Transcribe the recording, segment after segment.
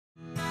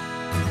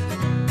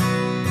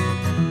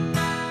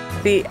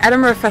The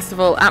Edinburgh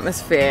Festival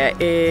atmosphere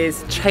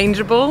is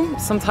changeable.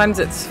 Sometimes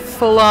it's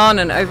full on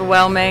and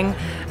overwhelming.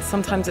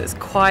 Sometimes it's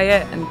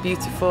quiet and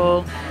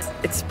beautiful.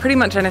 It's pretty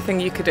much anything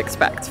you could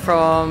expect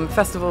from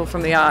Festival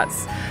from the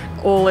Arts,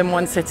 all in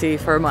one city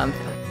for a month.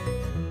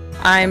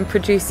 I'm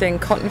producing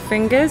Cotton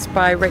Fingers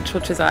by Rachel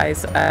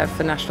Chisais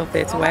for National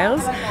Theatre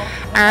Wales,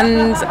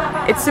 and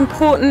it's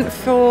important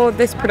for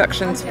this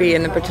production to be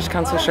in the British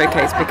Council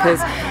Showcase because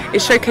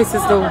it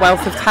showcases the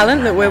wealth of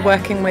talent that we're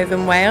working with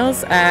in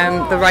Wales.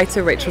 The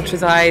writer Rachel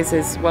Chisais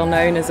is well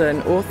known as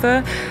an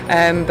author,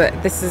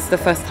 but this is the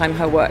first time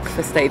her work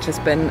for stage has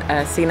been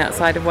seen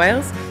outside of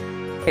Wales.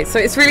 So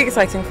it's really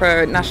exciting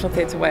for National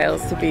Theatre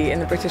Wales to be in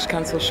the British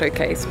Council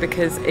Showcase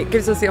because it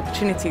gives us the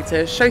opportunity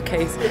to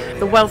showcase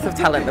the wealth of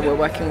talent that we're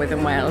working with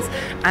in Wales,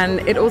 and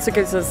it also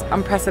gives us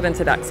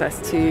unprecedented access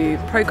to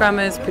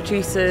programmers,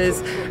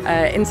 producers,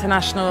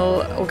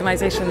 international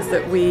organisations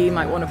that we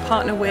might want to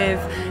partner with,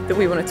 that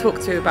we want to talk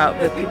to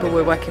about the people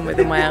we're working with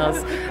in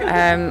Wales,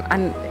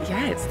 and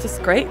yeah, it's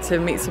just great to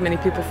meet so many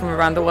people from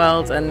around the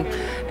world, and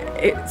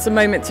it's a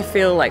moment to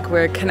feel like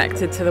we're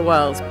connected to the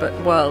world,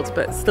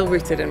 but still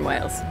rooted in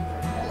Wales.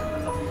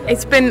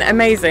 It's been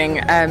amazing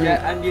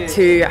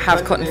to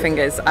have Cotton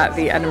Fingers at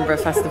the Edinburgh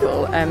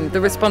Festival. The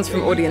response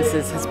from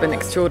audiences has been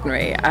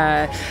extraordinary.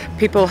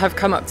 People have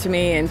come up to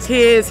me in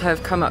tears,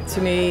 have come up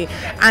to me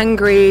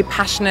angry,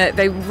 passionate.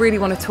 They really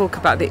want to talk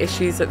about the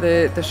issues that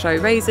the show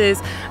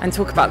raises and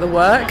talk about the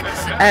work.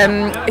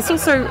 It's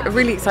also a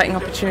really exciting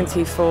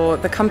opportunity for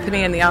the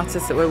company and the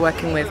artists that we're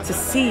working with to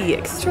see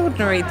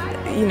extraordinary,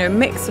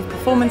 mix of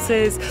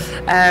performances.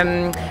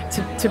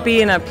 To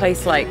be in a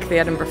place like the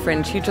Edinburgh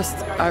Fringe, you just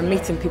are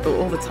meeting people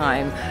all the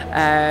time,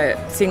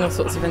 seeing all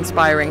sorts of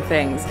inspiring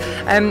things.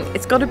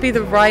 It's got to be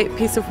the right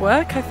piece of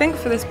work, I think,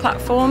 for this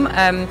platform.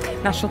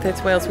 National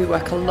Theatre Wales, we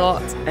work a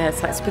lot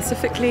site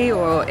specifically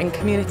or in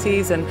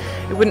communities, and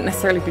it wouldn't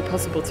necessarily be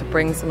possible to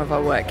bring some of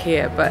our work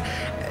here, but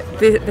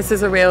this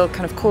is a real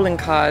kind of calling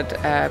card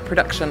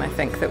production, I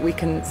think, that we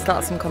can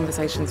start some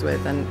conversations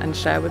with and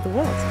share with the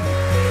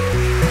world.